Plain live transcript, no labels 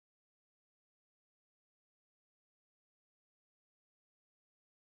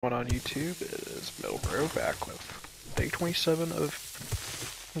On YouTube is Middlebro back with day 27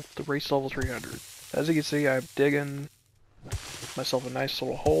 of the race level 300. As you can see, I'm digging myself a nice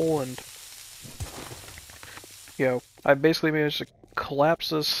little hole, and I basically managed to collapse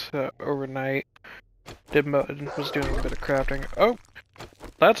this overnight. Was doing a bit of crafting. Oh,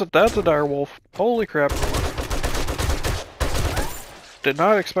 that's a direwolf. Holy crap! Did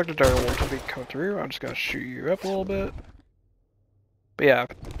not expect a direwolf to be coming through. I'm just gonna shoot you up a little bit. But yeah,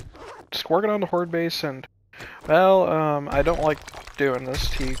 just working on the horde base, and well, I don't like doing this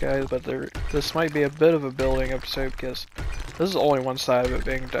to you guys, but this might be a bit of a building episode because this is only one side of it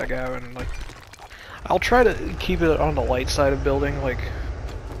being dug out, and like, I'll try to keep it on the light side of building, like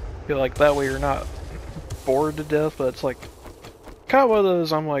that way you're not bored to death, but it's like, kind of one of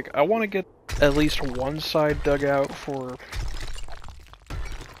those, I'm like, I want to get at least one side dug out for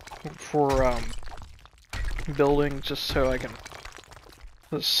building, just so I can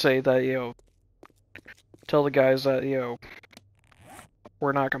say that, tell the guys that,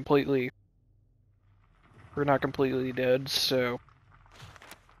 we're not completely dead, so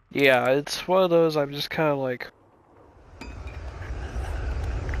yeah, it's one of those. I'm just kind of like,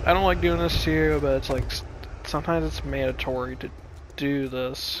 I don't like doing this to you, but it's like sometimes it's mandatory to do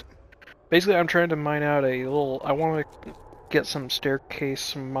this. Basically, I'm trying to mine out a little. I want to get some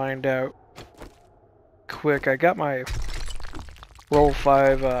staircase mined out quick. I got my roll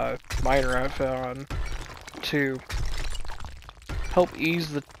 5 miner outfit on to help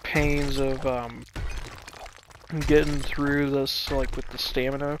ease the pains of getting through this, like, with the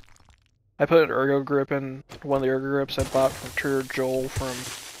stamina. I put an ergo grip in, one of the ergo grips I bought from Trader Joel from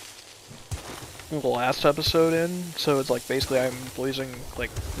the last episode in, so it's like basically I'm losing like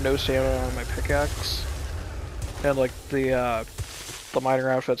no stamina on my pickaxe. And like the miner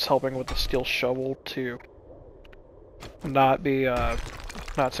outfit's helping with the steel shovel to not be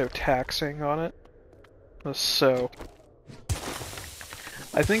not so taxing on it. So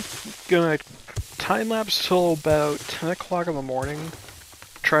I think gonna time lapse till about 10 o'clock in the morning.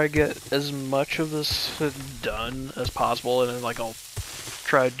 Try to get as much of this done as possible, and then like I'll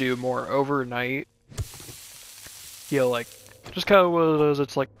try to do more overnight. Like, just kind of one of those,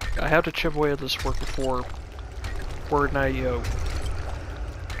 it's like, I have to chip away at this work before night,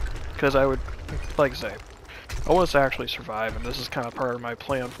 because I would, like I say, I want us to actually survive, and this is kind of part of my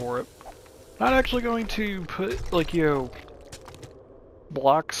plan for it. Not actually going to put, like,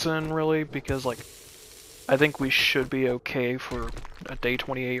 blocks in, really, because, like, I think we should be okay for a day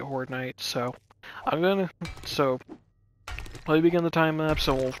 28 horde night, so let me begin the time lapse,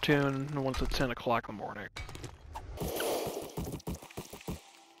 and we'll tune once it's 10 o'clock in the morning.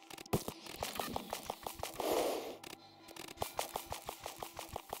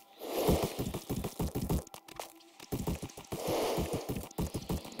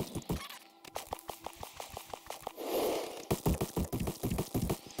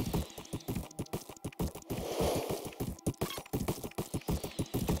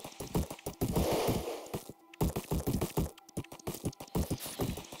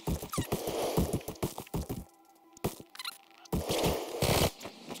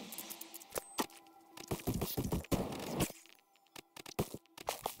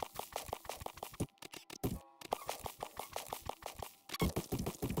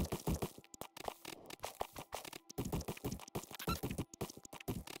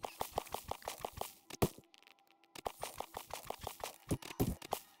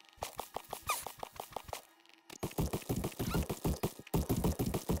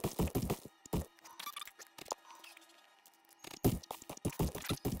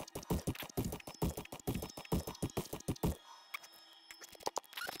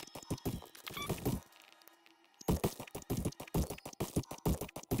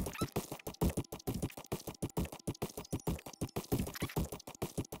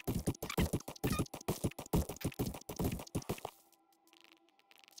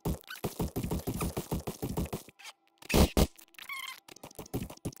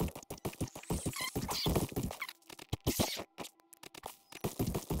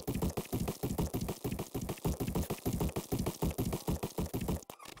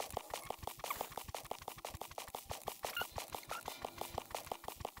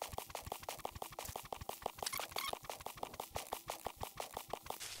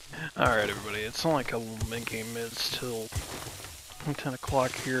 Alright everybody, it's only a couple mid-game mids till 10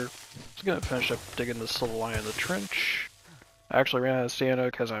 o'clock here. Just gonna finish up digging this little line in the trench. I actually ran out of stamina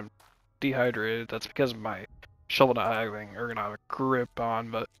because I'm dehydrated. That's because of my shovel not having ergonomic grip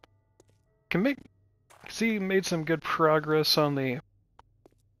on, but made some good progress on the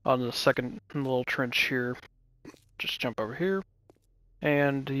second little trench here. Just jump over here.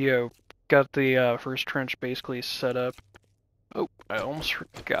 And, you know, got the first trench basically set up. Oh, I almost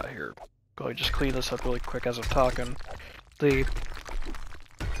forgot here. Go ahead, just clean this up really quick as I'm talking. The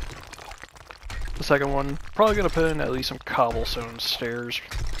second one, probably gonna put in at least some cobblestone stairs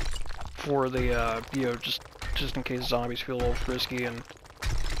for the, you know, just in case zombies feel a little frisky and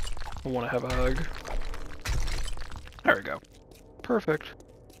want to have a hug. There we go. Perfect.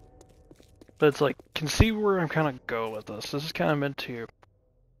 But it's like, can see where I'm kind of going with this. This is kind of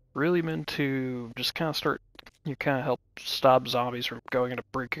really meant to just kind of start, you kind of help stop zombies from going into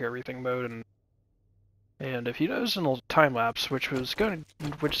break everything mode. And if you notice in the time lapse, which is going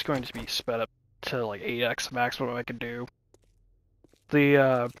to be sped up to like 8x maximum I can do,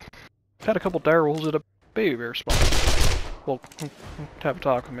 had a couple dire wolves at a baby bear spawn. Well, have a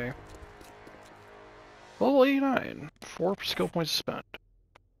talk with me. Level 89, 4 skill points spent.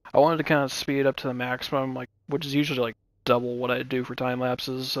 I wanted to kind of speed it up to the maximum, like, which is usually like double what I do for time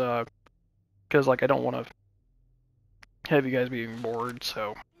lapses, because like I don't want to have you guys being bored.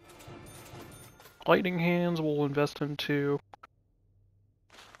 So, lightning hands we'll invest into.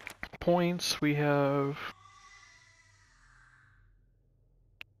 Points we have.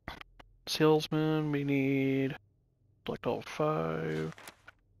 Salesman, we need intellect level 5.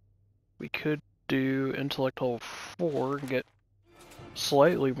 We could do intellect level 4 and get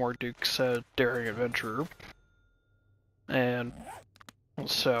slightly more dukes at daring adventurer. And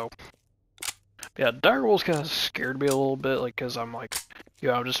so, yeah, direwolves kind of scared me a little bit, like, because I'm like, you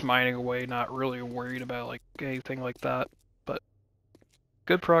know, I'm just mining away, not really worried about like anything like that. But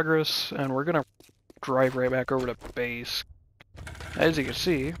good progress, and we're gonna drive right back over to base. As you can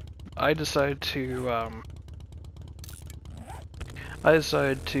see, I decided to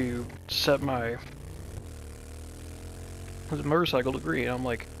set my motorcycle to green. I'm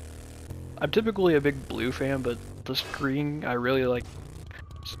like, I'm typically a big blue fan, but this green I really like.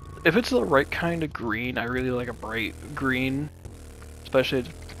 If it's the right kind of green, I really like a bright green, especially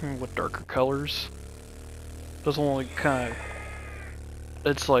with darker colors. Doesn't only kind of,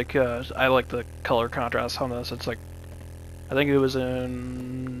 it's like, I like the color contrast on this. It's like, I think it was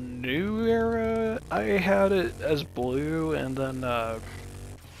in New Era I had it as blue, and then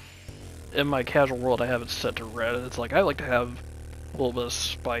in my casual world I have it set to red. It's like, I like to have a little bit of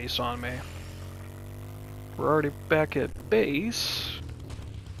spice on me. We're already back at base,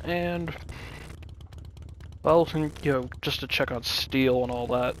 and well, you know, just to check on steel and all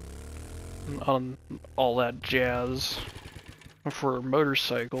that, on all that jazz for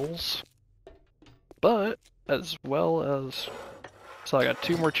motorcycles, but as well as, so I got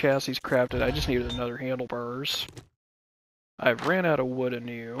 2 more chassis crafted. I just needed another handlebars. I ran out of wood and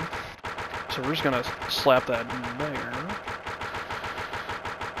new, so we're just gonna slap that in there.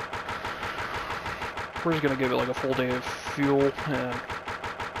 We're just gonna give it like a full day of fuel and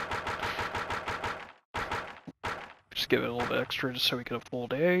just give it a little bit extra just so we get a full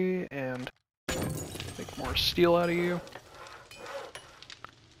day and make more steel out of you.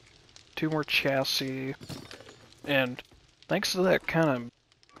 2 more chassis, and thanks to that kind of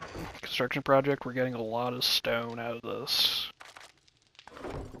construction project, we're getting a lot of stone out of this.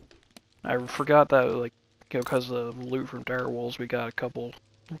 I forgot that, like, you know, because of the loot from direwolves, we got a couple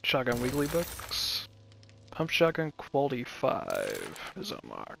shotgun weekly books. Pump shotgun quality 5 is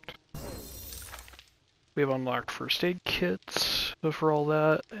unlocked. We have unlocked first aid kits for all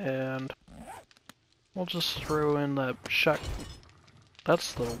that, and we'll just throw in that shot.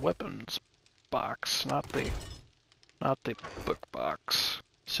 That's the weapons box, not the book box.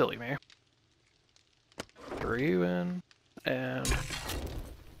 Silly me. Throw you in, and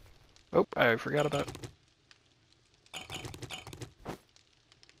oh, I forgot about.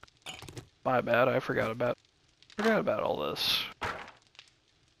 My bad. I forgot about all this.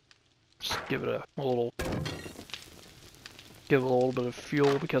 Just give it a little bit of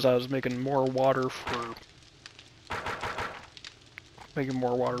fuel because I was making more water for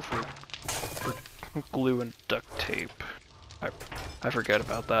glue and duct tape. I forget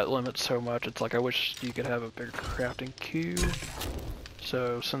about that limit so much. It's like I wish you could have a bigger crafting cube.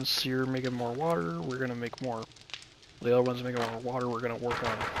 So since you're making more water, we're gonna make more. The other one's making more water. We're gonna work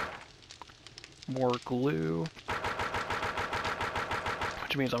on more glue,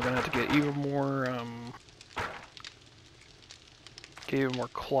 which means I'm gonna have to get even more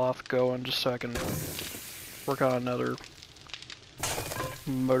cloth going just so I can work on another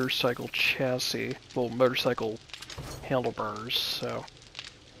motorcycle chassis, well, motorcycle handlebars. So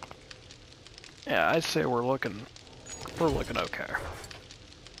yeah, I'd say we're looking okay.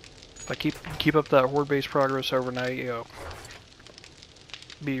 If I keep up that horde-based progress overnight, you know,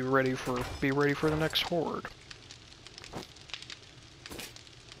 be ready for the next horde.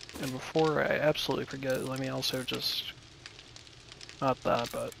 And before I absolutely forget, let me also just, not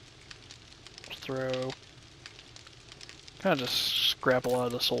that, but throw, kind of just scrap a lot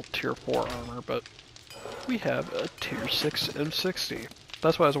of this old tier 4 armor, but we have a tier 6 M60.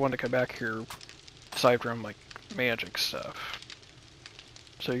 That's why I was wanting to come back here, aside from like magic stuff.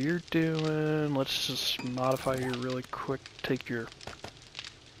 So you're doing, let's just modify you really quick, take your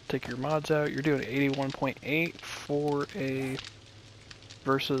mods out. You're doing 81.8 for a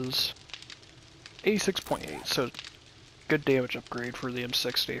versus 86.8, so good damage upgrade for the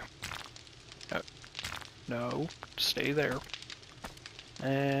M60. No, stay there.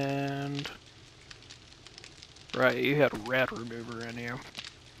 And right, you had rat remover in you.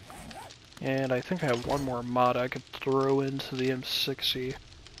 And I think I have one more mod I could throw into the M60.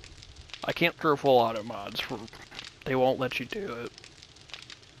 I can't throw full auto mods, they won't let you do it.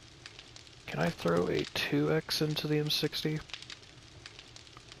 Can I throw a 2x into the M60?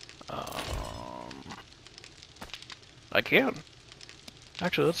 I can.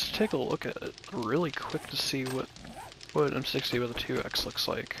 Actually, let's take a look at it really quick to see what M60 with a 2x looks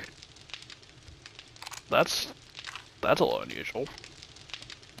like. That's a little unusual.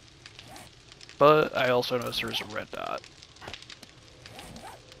 But I also noticed there's a red dot.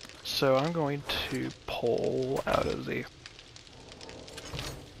 So I'm going to pull out of the...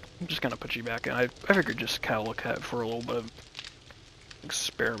 I'm just gonna put you back in. I figured just kind of look at it for a little bit of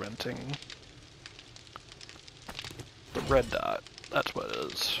experimenting. The red dot, that's what it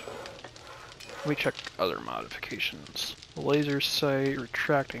is. Let me check other modifications. Laser sight,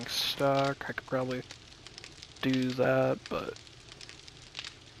 retracting stock, I could probably do that, but...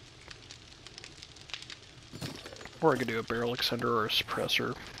 Or I could do a barrel extender or a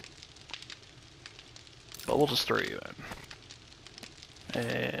suppressor. But we'll just throw you in.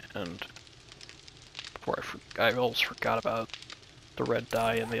 And... Before I almost forgot about the red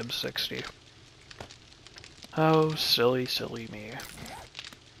dye in the M60. Oh, silly, silly me.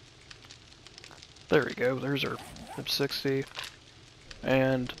 There we go, there's our M60.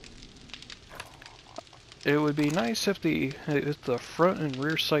 And it would be nice if the front and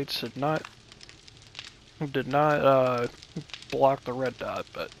rear sights did not block the red dot,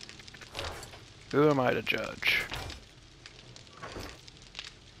 but who am I to judge?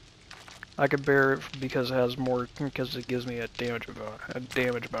 I could bear it because it has more, because it gives me a damage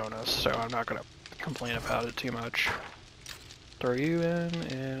bonus, so I'm not gonna complain about it too much. Throw you in,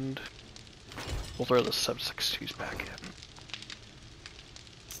 and we'll throw the sub-62s back in.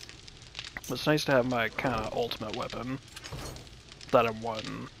 It's nice to have my kind of ultimate weapon that I'm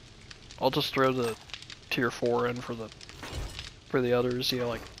wanting. I'll just throw the tier 4 in for the others. Yeah,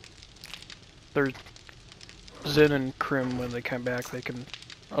 like there's Zen and Krim, when they come back, they can,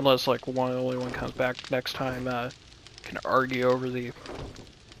 unless like only one comes back next time, can argue over the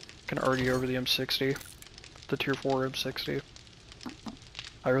M60, the tier 4 M60.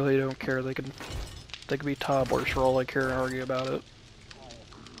 I really don't care. They can be toddlers for all I care and argue about it.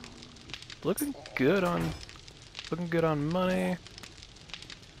 Looking good on money.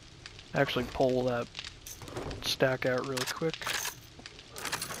 Actually pull that stack out really quick.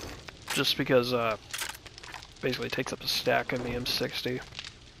 Just because basically takes up a stack in the M60.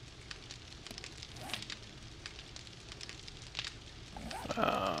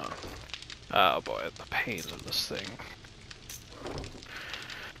 Oh boy, the pains of this thing.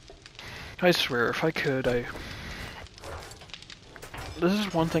 I swear, if I could, this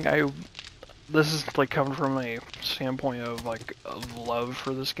is one thing this is like coming from a standpoint of like of love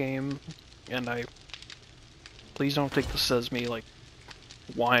for this game, and please don't take this as me like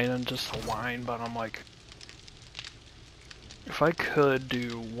whining just to whine, but I'm like, if I could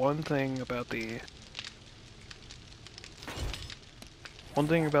do one thing about the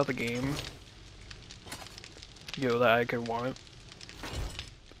game, you know, that I could want,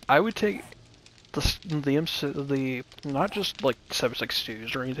 I would take the not just like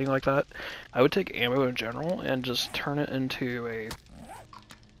 7.62s or anything like that. I would take ammo in general and just turn it into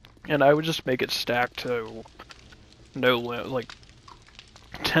and I would just make it stack to no limit, like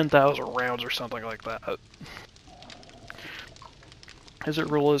 10,000 rounds or something like that. Is it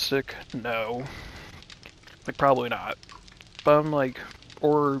realistic? No. Like, probably not. But I'm like,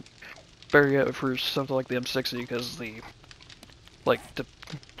 or better yet, for something like the M60, because to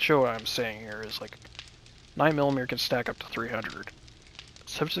show what I'm saying here is like 9mm can stack up to 300.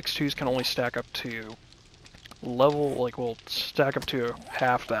 7.62s can only stack up to stack up to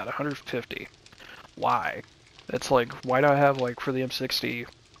half that, 150. Why? It's like, why do I have, like, for the M60,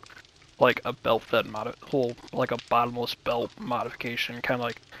 like a belt fed like a bottomless belt modification, kind of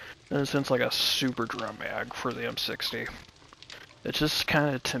like, in a sense, like a super drum mag for the M60. It's just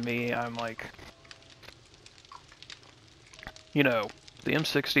kind of, to me, I'm like, you know, the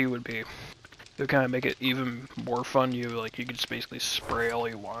M60 would be, it would kind of make it even more fun. You could just basically spray all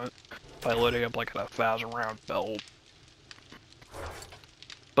you want by loading up like a 1,000-round belt.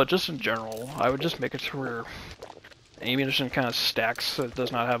 But just in general, I would just make it to where ammunition kind of stacks, so it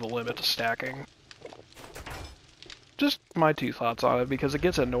does not have a limit to stacking. Just my 2 thoughts on it, because it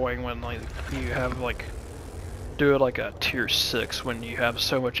gets annoying when like you have like do it like a tier 6 when you have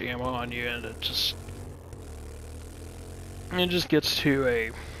so much ammo on you, and it just gets to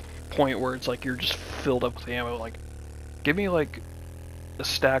a point where it's like you're just filled up with ammo. Like, give me like a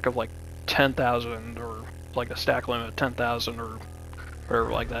stack of like 10,000, or like a stack limit of 10,000 or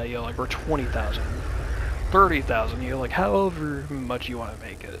whatever like that, you know, like, or 20,000, 30,000, you know, like however much you want to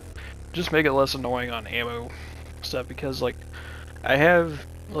make it. Just make it less annoying on ammo stuff, because like I have,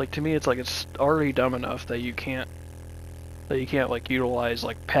 like, to me it's like it's already dumb enough that you can't like utilize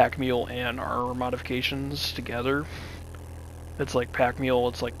like pack mule and armor modifications together. It's like pack mule,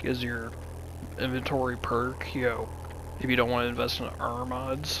 it's like is your inventory perk, you know, if you don't want to invest in armor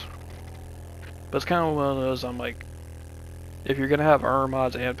mods. But it's kind of one of those, I'm like, if you're gonna have armor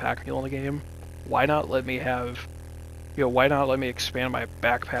mods and pack mule in the game, why not let me have, you know, why not let me expand my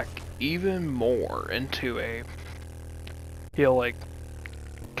backpack even more into a, you know, like,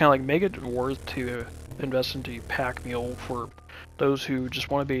 kind of like make it worth to invest into pack mule for those who just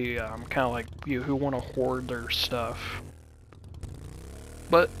want to be kind of like you, who want to hoard their stuff.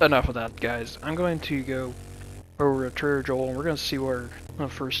 But enough of that, guys. I'm going to go over to Trader Joel, and we're going to see where the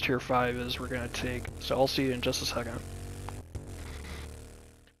first tier 5 is we're going to take. So I'll see you in just a second.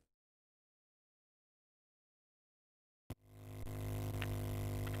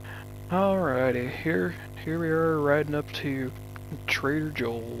 Alrighty, here we are riding up to Trader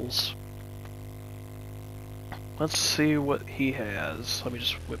Joel's. Let's see what he has. Let me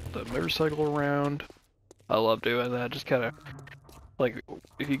just whip the motorcycle around. I love doing that. Just kind of like,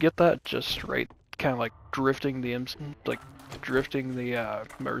 if you get that just right, kind of like drifting the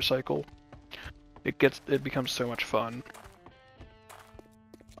motorcycle, it becomes so much fun.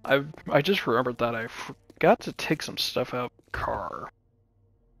 I just remembered that I forgot to take some stuff out of the car.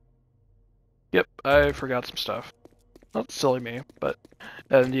 Yep, I forgot some stuff. Not silly me, but,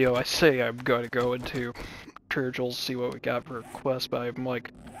 and you know, I say I'm going to go into Trader Joel's to see what we got for a quest, but I'm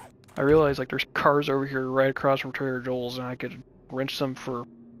like, I realize like there's cars over here right across from Trader Joel's, and I could wrench them for,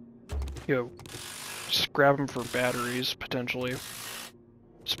 you know, just grab them for batteries potentially.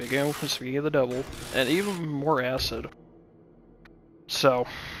 Speaking of the devil, and even more acid. So,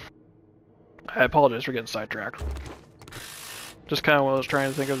 I apologize for getting sidetracked. Just kind of when I was trying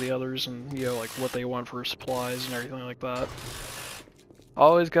to think of the others and, you know, like what they want for supplies and everything like that.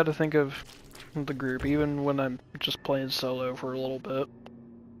 Always got to think of the group, even when I'm just playing solo for a little bit.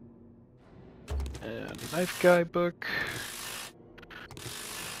 And knife guy book.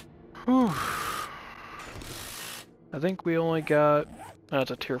 Whew. I think we only got,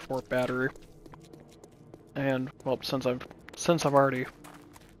 that's a tier 4 battery. And, well, since I'm already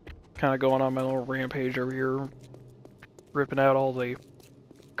kind of going on my little rampage over here, ripping out all the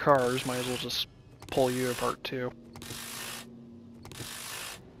cars, might as well just pull you apart too.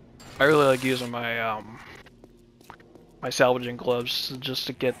 I really like using my my salvaging gloves just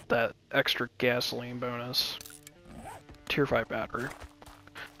to get that extra gasoline bonus. Tier 5 battery.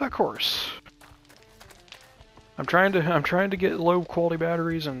 Of course. I'm trying to get low quality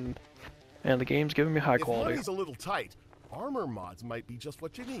batteries, and the game's giving me high quality. If money's a little tight, armor mods might be just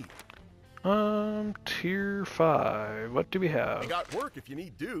what you need. Tier 5. What do we have? I got work if you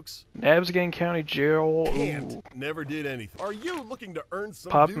need dukes. Nabsgan County Jail. Can't. Ooh. Never did anything. Are you looking to earn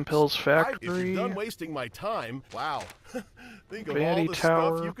some Poppin' dukes? Pills If Factory. you're done wasting my time, wow. Think of Vanity all the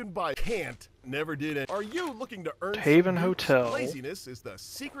Tower. stuff you can buy. Can't. Never did it. Are you looking to earn Haven some dukes? Hotel. Laziness is the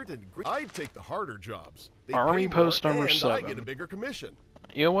secret ingredient. I'd take the harder jobs. They Army pay more, Post number and 7. I get a bigger commission.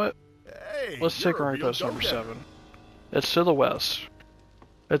 You know what? Hey, Let's take you're a Army real Post number go-getter. 7. It's to the west.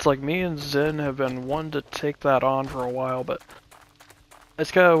 It's like me and Zen have been wanting to take that on for a while, but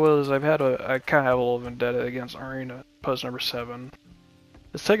it's kind of was I kind of have a little vendetta against Army Post number 7.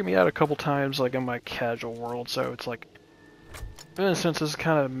 It's taken me out a couple times, like in my casual world, so it's like, in a sense, it's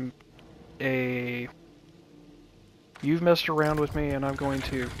kind of a, you've messed around with me, and I'm going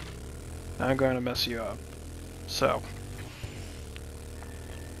to mess you up. So,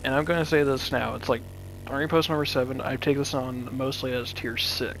 and I'm going to say this now, it's like, Army Post number 7, I take this on mostly as tier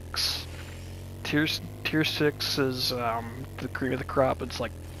 6. Tier 6 is the cream of the crop. It's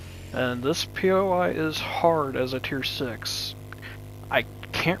like, and this POI is hard as a tier 6. I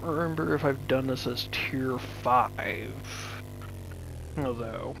can't remember if I've done this as tier 5.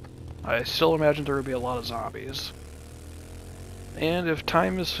 Although, I still imagine there would be a lot of zombies. And if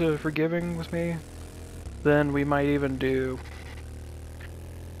time is forgiving with me, then we might even do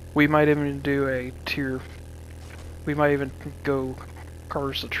a tier. We might even go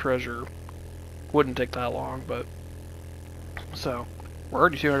carve the treasure. Wouldn't take that long, but so we're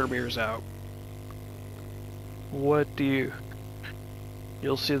already 200 meters out. What do you?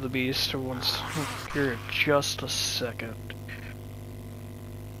 You'll see the beast once here in just a second.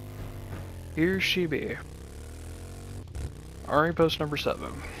 Here she be. Army post number 7.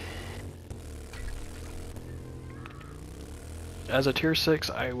 As a tier 6,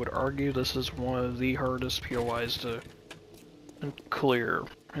 I would argue this is one of the hardest POIs to clear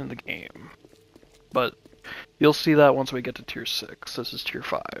in the game. But you'll see that once we get to tier 6. This is tier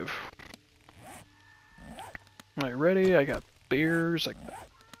 5. Alright, ready? I got beers.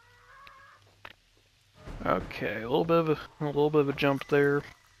 Okay, a little bit of a jump there.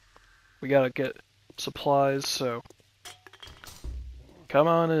 We gotta get supplies, so come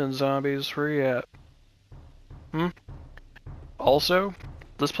on in, zombies. Where you at? Also,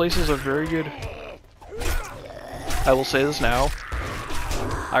 this place is a very good. I will say this now.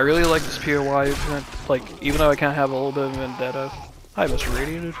 I really like this POI. Like, even though I kind of have a little bit of vendetta. Hi, Mr.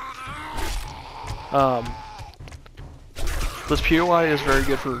 Radiated. This POI is very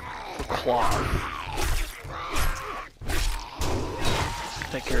good for cloth.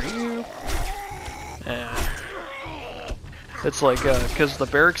 Take care of you. And it's like, because the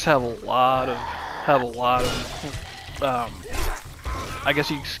barracks have a lot of, I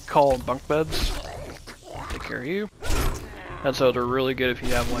guess you could call them bunk beds. Take care of you. And so they're really good if you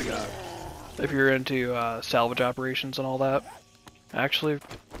have like if you're into salvage operations and all that. Actually,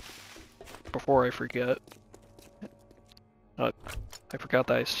 before I forget, I forgot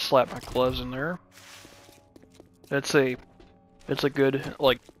that I slapped my gloves in there. It's a good,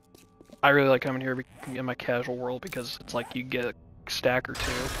 like, I really like coming here in my casual world because it's like you get a stack or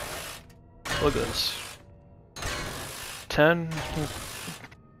two. Look at this. 10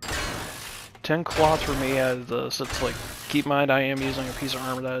 cloth for me out of this. It's like, keep in mind I am using a piece of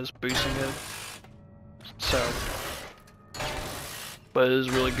armor that is boosting it. So, but it is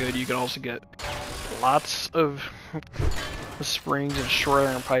really good. You can also get lots of springs and short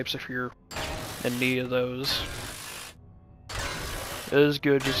iron pipes if you're in need of those. It is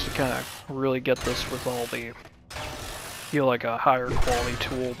good just to kind of really get this with all the, like a higher quality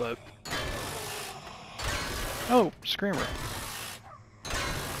tool, but... Oh, Screamer.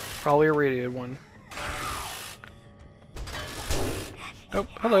 Probably a radiated one. Oh,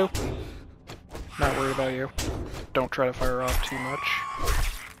 hello. Not worried about you. Don't try to fire off too much.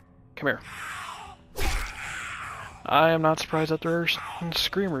 Come here. I am not surprised that there are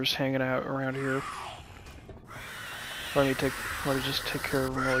screamers hanging out around here. Let me just take care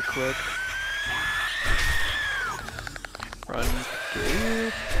of them really quick. Run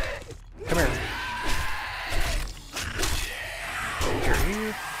through. Come here. Take care of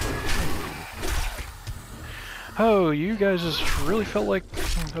you. Oh, you guys just really felt like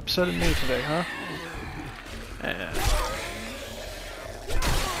upsetting me today, huh? And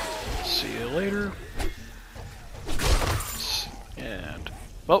see you later. And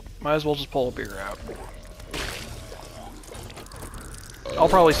well, might as well just pull a beer out. I'll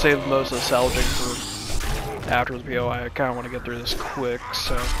probably save most of the salvaging for after the POI. I kind of want to get through this quick,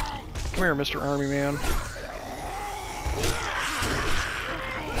 so come here, Mr. Army Man.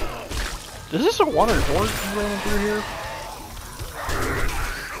 Is this a water horde running through here?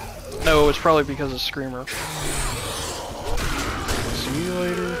 No, it's probably because of Screamer. See you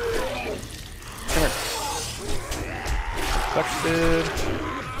later. Come here. Affected.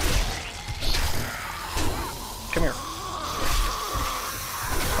 Come here.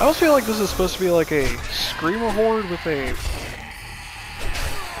 I almost feel like this is supposed to be like a Screamer horde with a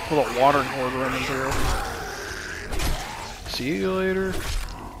water horde running through. See you later.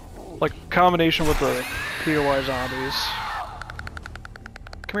 Like combination with the POI zombies.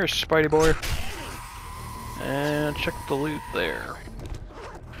 Come here, Spidey boy. And check the loot there.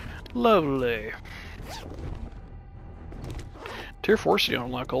 Lovely. Tier 4 steel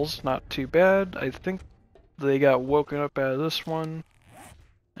knuckles, not too bad. I think they got woken up out of this one.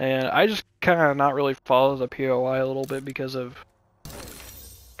 And I just kind of not really follow the POI a little bit because of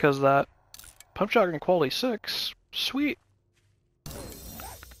that. Pump shotgun quality 6. Sweet.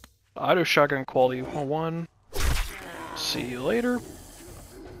 Auto shotgun quality 1. See you later.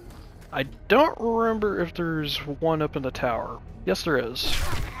 I don't remember if there's one up in the tower. Yes, there is.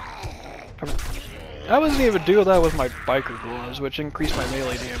 I wasn't even doing that with my biker gloves, which increased my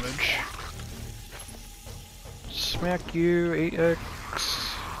melee damage. Smack you, 8x.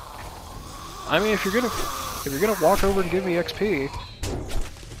 thanks. I mean, if you're gonna walk over and give me XP,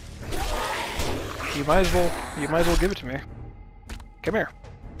 you might as well give it to me. Come here.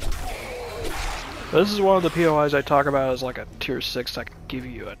 This is one of the POIs I talk about as like a tier 6 that can give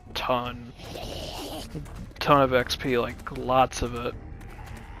you a ton of XP, like lots of it.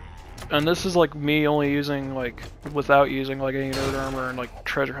 And this is like me only using like, without using like any nerd armor and like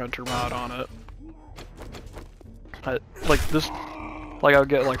treasure hunter mod on it. Like this, like I'll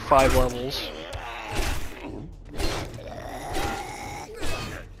get like 5 levels.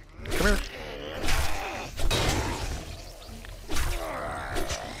 Come here.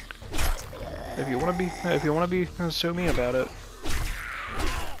 If you wanna be so mean about it.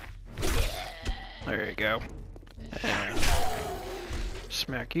 There you go. And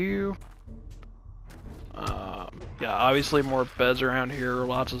smack you. Yeah, obviously more beds around here.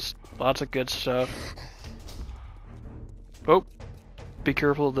 Lots of good stuff. Oh, be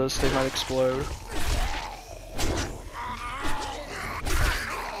careful of this. They might explode.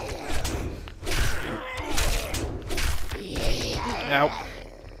 Now,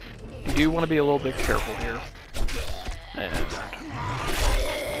 you do want to be a little bit careful here. And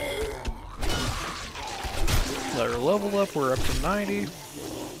let her level up. We're up to 90.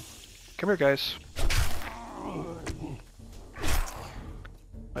 Come here, guys.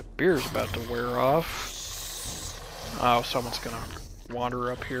 My beer's about to wear off. Oh, someone's gonna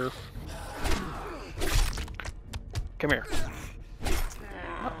wander up here. Come here.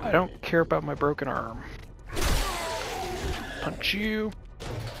 I don't care about my broken arm. Punch you.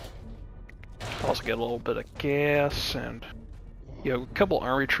 Also get a little bit of gas and, you know, a couple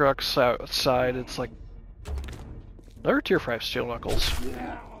army trucks outside. It's like another tier 5 steel knuckles.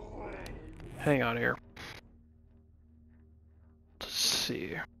 Hang on here. Let's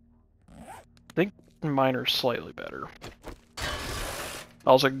see. I think mine are slightly better.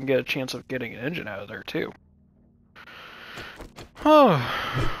 Also can get a chance of getting an engine out of there too.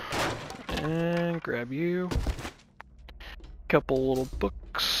 And grab you. Couple little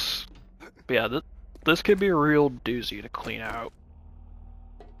books. But yeah, this could be a real doozy to clean out.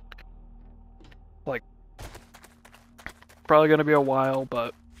 Like, probably gonna be a while,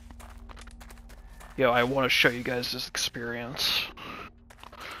 but you know, I want to show you guys this experience.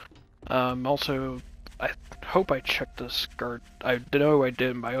 Also, I hope I checked this guard. I know I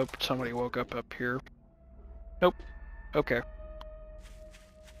didn't, but I hope somebody woke up here. Nope. Okay.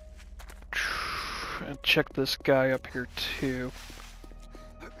 And check this guy up here too.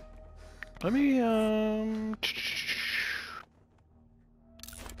 Let me,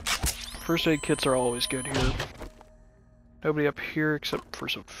 first aid kits are always good here. Nobody up here except for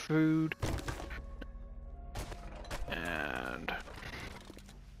some food. And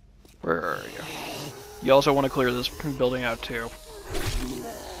where are you? You also want to clear this building out too.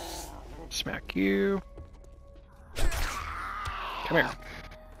 Smack you. Come here.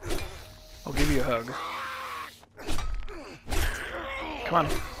 I'll give you a hug. Come on.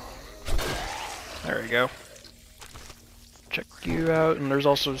 There we go. Check you out, and there's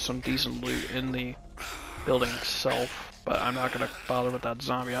also some decent loot in the building itself, but I'm not gonna bother with that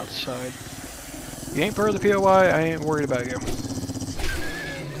zombie outside. You ain't part of the POI, I ain't worried about you.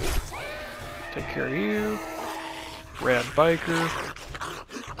 Take care of you. Rad biker.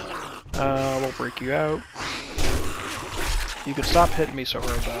 We'll break you out. You could stop hitting me so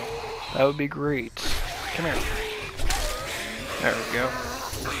hard though. That would be great. Come here. There we go.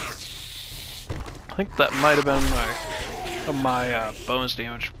 I think that might have been my bonus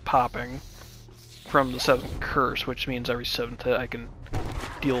damage popping from the 7th curse, which means every 7th hit I can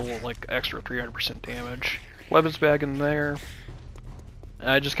deal like extra 300% damage. Weapons bag in there. And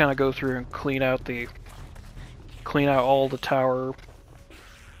I just kind of go through and clean out all the tower.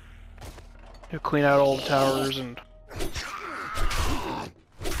 Clean out all the towers and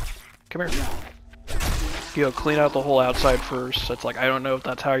come here. You know, clean out the whole outside first. It's like, I don't know if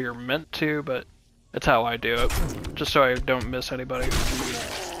that's how you're meant to, but it's how I do it. Just so I don't miss anybody.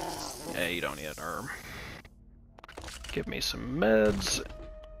 Yeah, you don't need an arm. Give me some meds.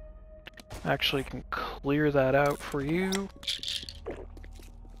 Actually can clear that out for you.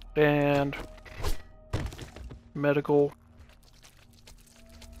 And medical.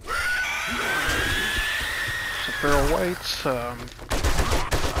 Some feral whites. I'm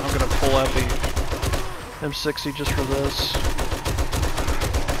gonna pull out the M60 just for this.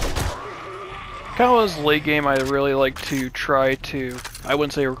 Kind of as late game, I really like to try to, I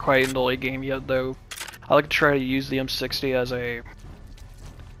wouldn't say we're quite in the late game yet though, I like to try to use the M60 as a,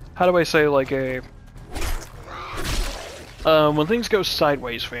 how do I say, like a, when things go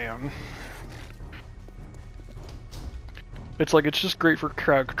sideways, fam. it's just great for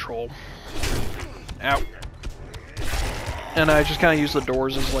crowd control. Ow. And I just kind of use the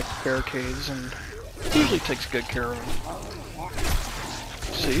doors as like barricades, and it usually takes good care of them.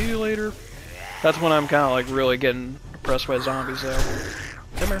 See you later. That's when I'm kind of like really getting depressed by zombies though.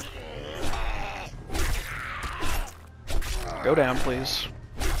 Come here. Go down, please.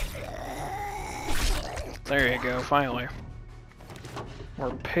 There you go, finally.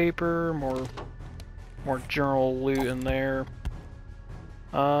 More paper, more general loot in there.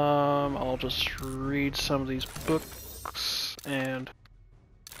 I'll just read some of these books, and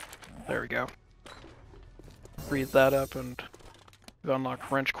there we go. Read that up, and we've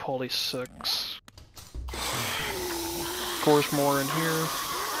unlocked wrench quality 6. Of course, more in here.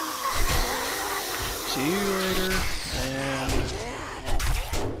 See you later, and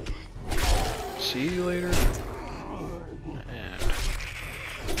see you later, and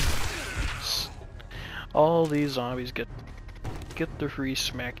all these zombies get the free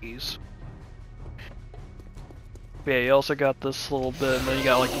smackies. Yeah, you also got this little bit, and then you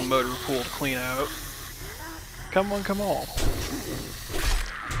got like a motor pool to clean out. Come on, come on.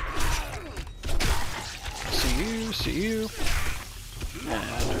 See you. And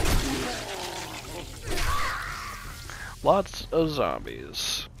lots of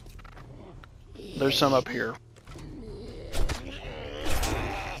zombies. There's some up here.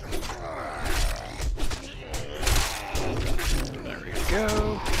 There we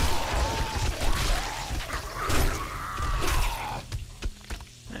go.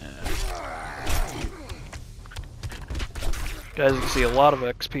 Guys, you can see a lot of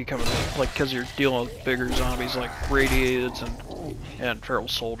XP coming in, like, because you're dealing with bigger zombies like radiateds and feral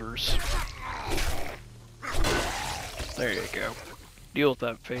soldiers. There you go. Deal with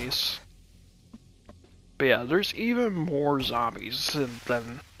that face. But yeah, there's even more zombies in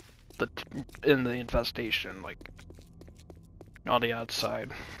the infestation, like on the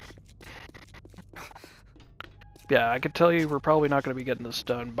outside. Yeah, I can tell you we're probably not going to be getting this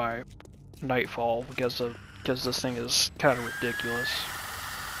done by nightfall because this thing is kind of ridiculous.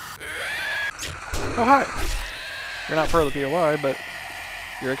 Oh hi! You're not part of the POI, but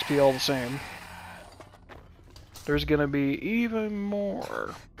your XP all the same. There's gonna be even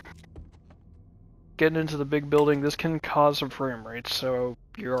more. Getting into the big building, this can cause some frame rates, so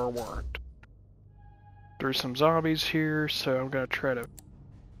you are warned. There's some zombies here, so I'm gonna try to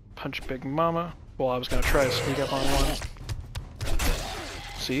punch Big Mama. Well, I was gonna try to sneak up on one.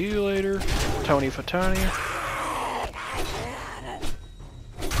 See you later, Tony Fatani.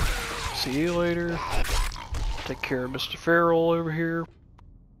 See you later. Take care of Mr. Feral over here.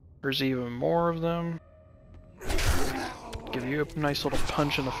 There's even more of them. Give you a nice little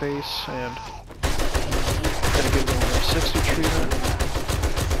punch in the face, and gotta give them a 60 treatment.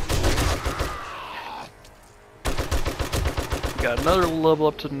 Got another level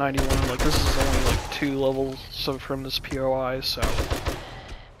up to 91. Like, this is only like 2 levels from this POI, so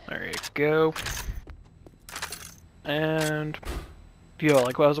there you go. And yeah,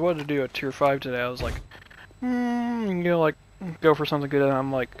 like what I was wanting to do at tier 5 today, I was like, like go for something good, and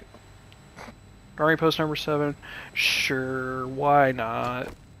I'm like, Army post number 7, sure, why not?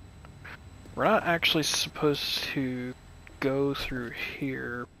 We're not actually supposed to go through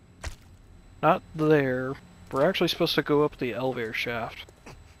here. Not there. We're actually supposed to go up the elevator shaft.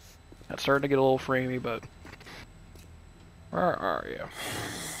 That's starting to get a little framey, but where are you?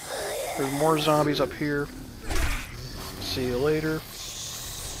 There's more zombies up here. See you later.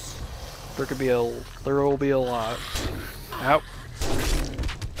 There will be a lot. Ow.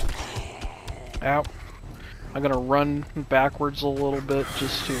 Ow. I'm gonna run backwards a little bit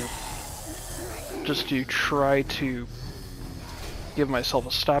just to try to give myself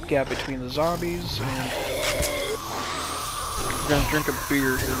a stopgap between the zombies, and I'm gonna drink a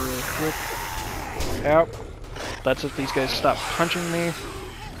beer here really quick. Ow. That's if these guys stop punching me.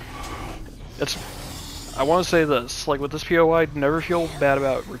 I want to say this, like with this POI, never feel bad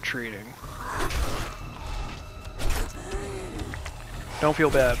about retreating. Don't feel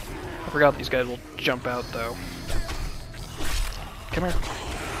bad. I forgot these guys will jump out though. Come here.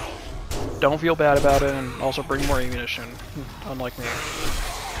 Don't feel bad about it, and also bring more ammunition, unlike me.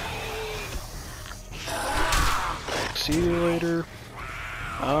 See you later.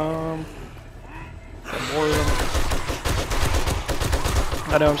 More of them.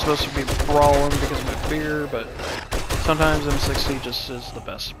 I know I'm supposed to be brawling because of my beer, but sometimes M60 just is the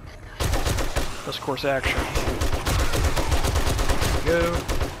best course of action. There you go.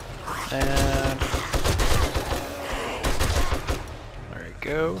 And there you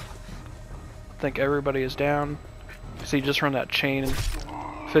go. I think everybody is down. See, just run that chain,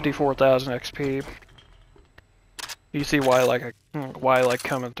 54,000 XP. You see why why I like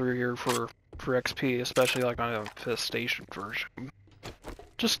coming through here for XP, especially like on an infestation version.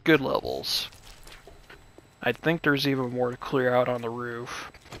 Just good levels. I think there's even more to clear out on the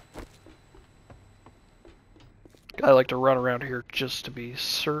roof. I like to run around here just to be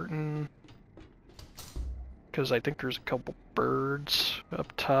certain, because I think there's a couple birds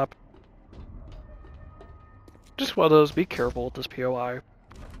up top. Just one of those, be careful with this POI.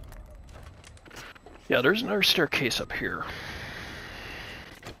 Yeah, there's another staircase up here.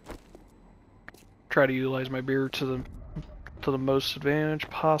 Try to utilize my beard to the most advantage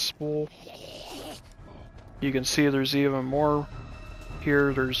possible. You can see there's even more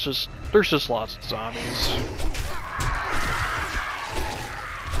here. There's just lots of zombies.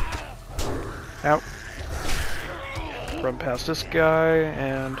 Out. Run past this guy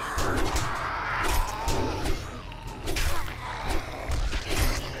and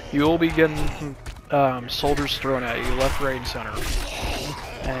you will be getting soldiers thrown at you left, right, and center.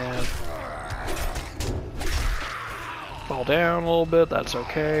 And fall down a little bit, that's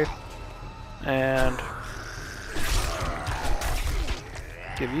okay. And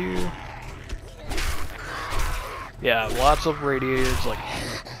give you... Yeah, lots of radiators, like...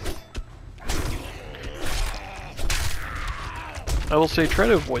 I will say, try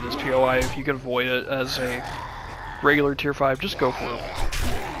to avoid this POI if you can avoid it as a regular tier 5, just go for it.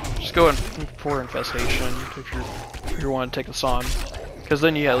 Just go in for infestation if you want to take this on. Because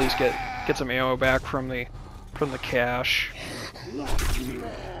then you at least get some ammo back from the cache.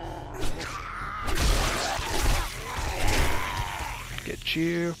 Get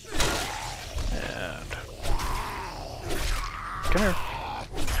you. And come here.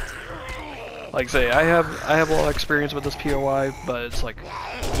 Like I say, I have a lot of experience with this POI, but it's like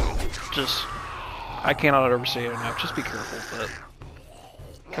just I cannot overstate it enough. Just be careful with it.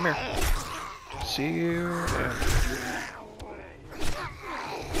 Come here. See you and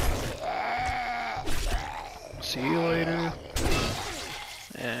see you later.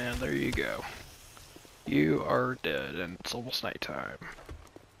 And there you go. You are dead, and it's almost nighttime.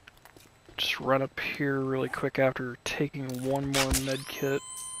 Just run up here really quick after taking one more med kit.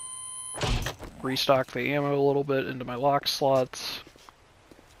 Restock the ammo a little bit into my lock slots.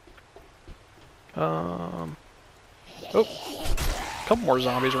 Oh, a couple more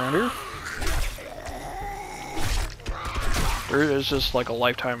zombies around here. There is just like a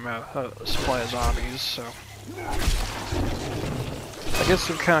lifetime supply of zombies, so I guess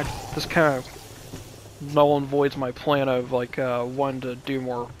this kind of null and voids my plan of like wanting to do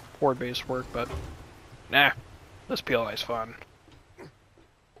more horde-based work, but nah, this PLI is fun.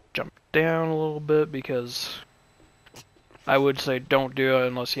 Jump down a little bit because I would say don't do it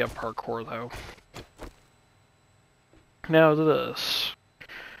unless you have parkour though. Now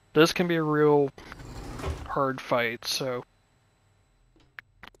this can be a real hard fight, so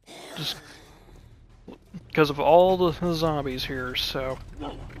just because of all the zombies here, so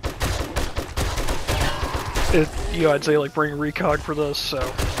I'd say like bring recog for this, so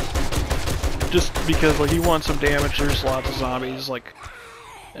just because like you want some damage, there's lots of zombies, like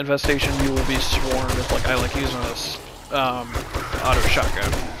infestation you will be swarmed if like I like using this auto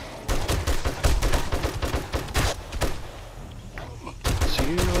shotgun. See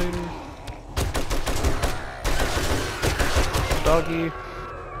you later. Doggy.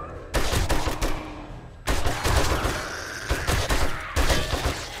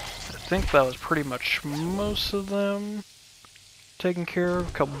 I think that was pretty much most of them taken care of.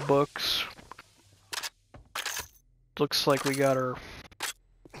 A couple books. Looks like we got our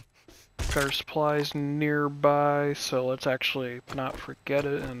supplies nearby, so let's actually not forget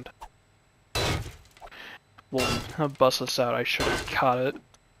it and we'll bust this out. I should have caught it,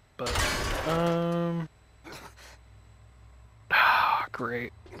 but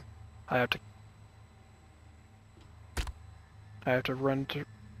great. I have to run to.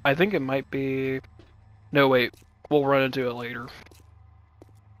 I think it might be. No, wait. We'll run into it later.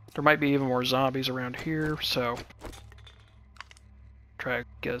 There might be even more zombies around here, so try to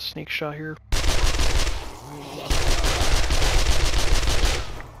get a sneak shot here.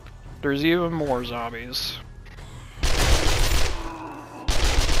 There's even more zombies.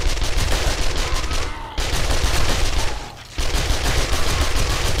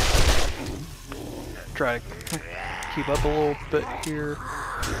 Try to keep up a little bit here.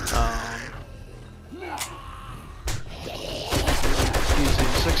 Using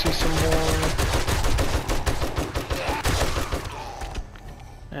 60 some more.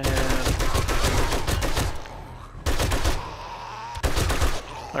 And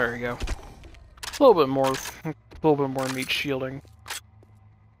there we go. A little bit more meat shielding.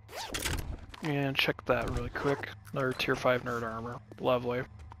 And check that really quick. Another tier 5 nerd armor. Lovely.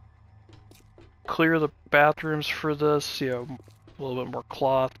 Clear the bathrooms for this, you know, a little bit more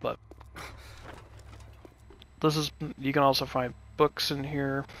cloth, but this is, you can also find books in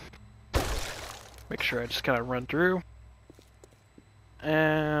here. Make sure I just kind of run through.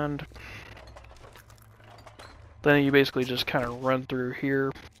 And then you basically just kind of run through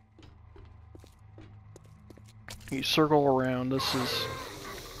here. You circle around. This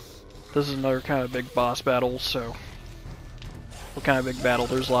is another kind of big boss battle, so what kind of big battle?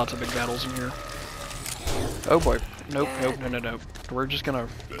 There's lots of big battles in here. Oh boy. Nope, no. We're just gonna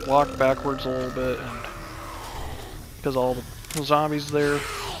walk backwards a little bit, and because all the zombies there,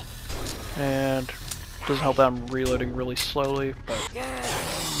 and doesn't help that I'm reloading really slowly, but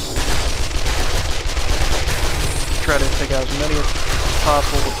try to take out as many as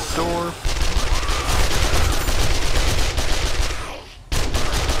possible with the door.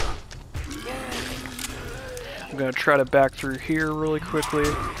 I'm gonna try to back through here really quickly,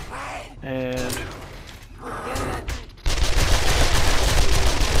 and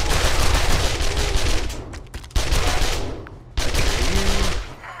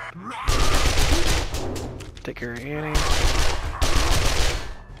take care of Annie.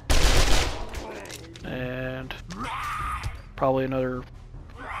 And probably another,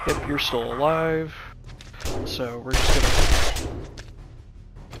 yep, you're still alive. So we're just gonna,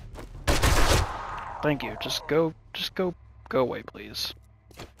 thank you, just go away, please.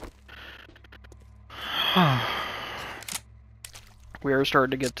 We are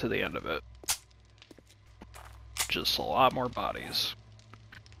starting to get to the end of it. Just a lot more bodies.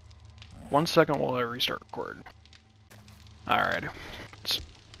 1 second while I restart recording. Alright.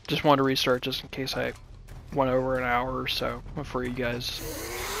 Just wanted to restart just in case I went over an hour or so for you guys.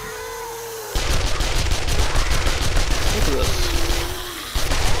 Look at this.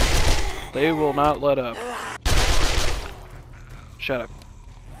 They will not let up. Shut up.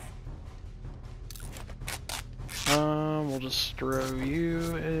 We'll just throw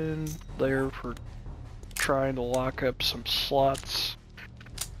you in there for trying to lock up some slots.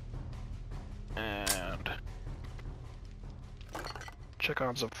 And check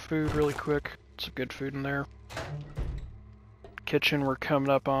on some food really quick. Some good food in there. Kitchen we're coming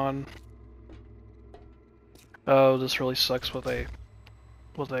up on. Oh, this really sucks with a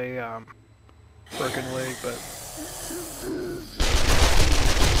broken leg, but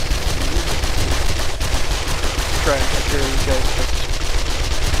try and take care of these guys.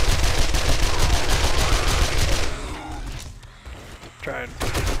 Try and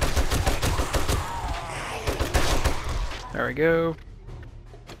there we go.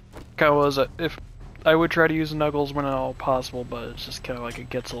 Kind of was if I would try to use the knuckles when at all possible, but it's just kind of like it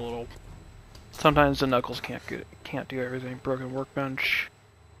gets a little. Sometimes the knuckles can't do everything. Broken workbench,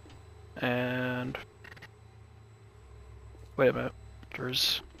 and wait a minute.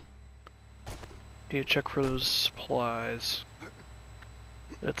 There's need to check for those supplies.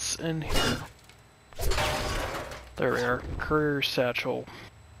 It's in here. There we are. Courier satchel.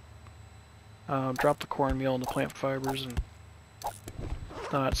 Drop the cornmeal and the plant fibers and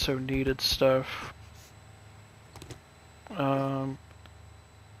not so needed stuff.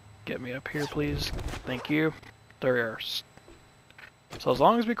 Get me up here, please. Thank you. There we are. So as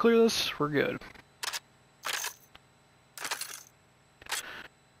long as we clear this, we're good.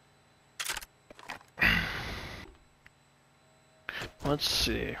 Let's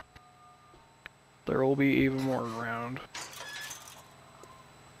see. There will be even more around.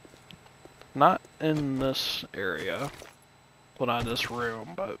 Not in this area. Well, not in this room,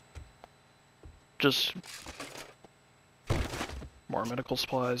 but just more medical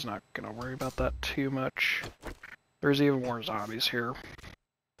supplies. Not gonna worry about that too much. There's even more zombies here.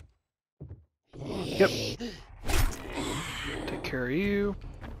 Yep. Take care of you.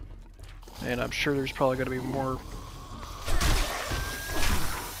 And I'm sure there's probably gonna be more.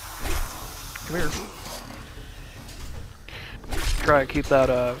 Come here. Try to keep that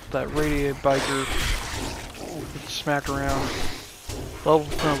that radiated biker smacked around. Level,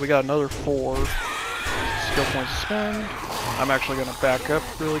 we got another 4 skill points to spend. I'm actually gonna back up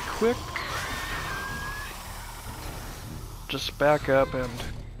really quick. Just back up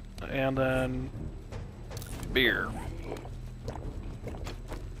and then beer.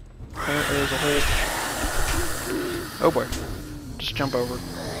 There's a whole. Oh boy! Just jump over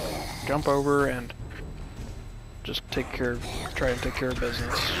and just try and take care of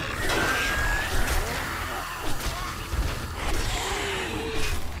business.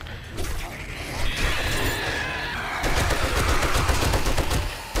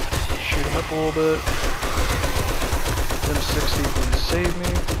 Shoot him up a little bit. M60, please save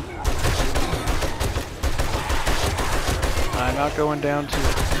me. not going down to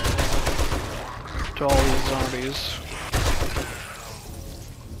all these zombies.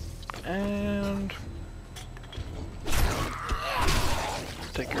 And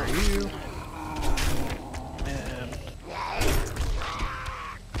take care of you. And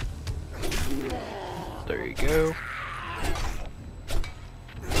there you go.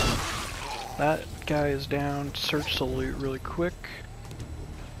 That guy is down. Search the loot really quick.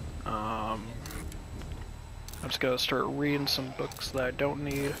 I'm just gonna start reading some books that I don't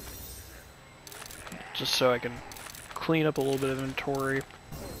need, just so I can clean up a little bit of inventory.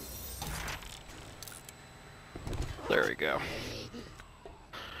 There we go.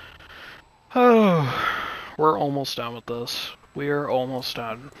 Oh, we're almost done with this. We are almost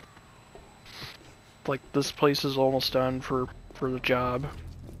done. Like, this place is almost done for the job.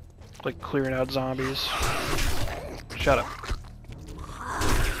 Like, clearing out zombies. Shut up.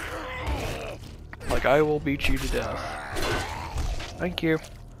 Like, I will beat you to death. Thank you.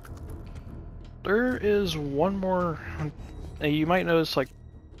 There is one more... You might notice, like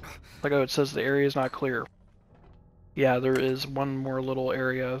oh, it says the area is not clear. Yeah, there is one more little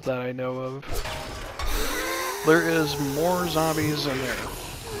area that I know of. There is more zombies in there.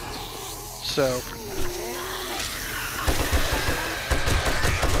 So...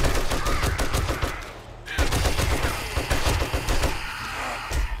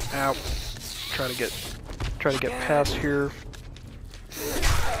 Ow. Try to get past here.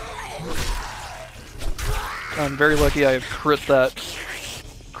 I'm very lucky I crit that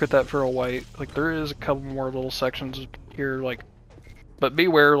for a white. Like, there is a couple more little sections here, like, but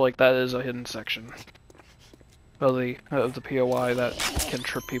beware, like, that is a hidden section of the POI that can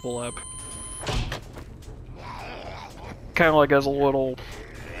trip people up. Kind of like as a little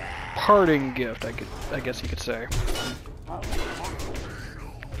parting gift, I guess you could say.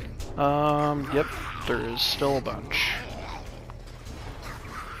 Yep, there is still a bunch.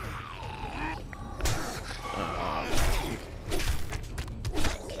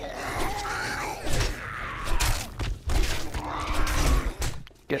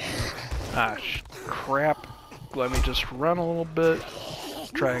 Crap. Let me just run a little bit.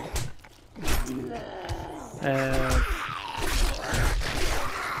 Try. And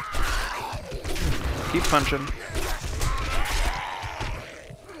keep punching.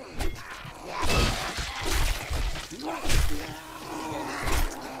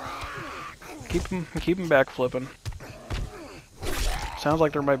 Keep him back flipping. Sounds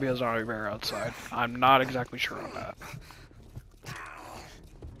like there might be a zombie bear outside. I'm not exactly sure on that.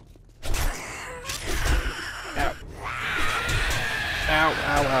 Ow. Ow,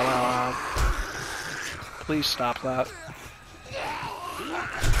 ow, ow, ow, ow. Please stop that.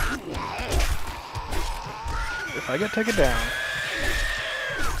 If I get taken down.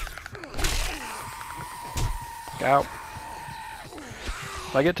 Ow.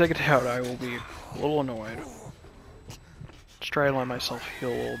 If I get taken down, I will be a little annoyed. Let's try and let myself heal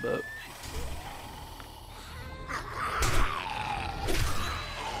a little bit.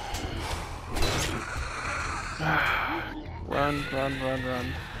 Run, run, run,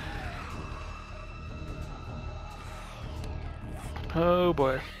 run. Oh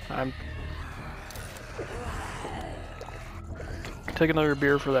boy, I'm... Take another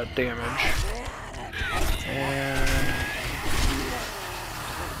beer for that damage. And...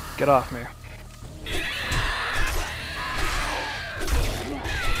 Get off me.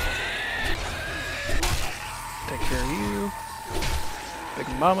 Take care of you. Big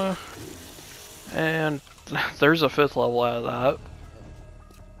mama. And there's a 5th level out of that.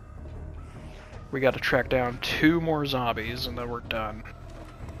 We gotta track down 2 more zombies and then we're done.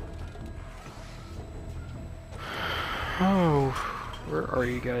 Oh, where are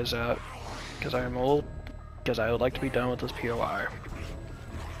you guys at? Because I would like to be done with this POI.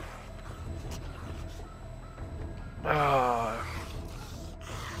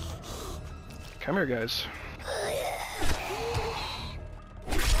 Come here, guys.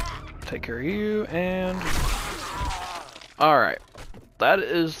 Take care of you, and... Alright. That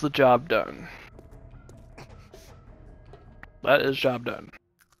is the job done. That is job done.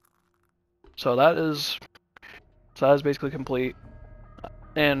 So that is basically complete.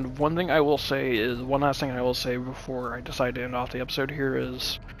 And one last thing I will say before I decide to end off the episode here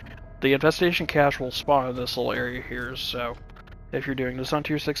is the infestation cache will spawn in this little area here, so if you're doing this on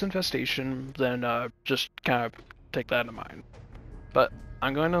tier 6 infestation, then just kind of take that in mind. But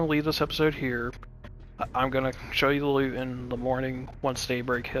I'm going to leave this episode here. I'm going to show you the loot in the morning once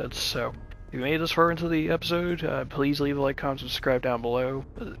daybreak hits, so if you made this far into the episode, please leave a like, comment, subscribe down below.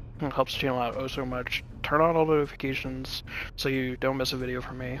 It helps the channel out oh so much. Turn on all notifications so you don't miss a video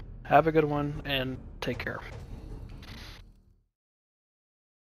from me. Have a good one, and take care.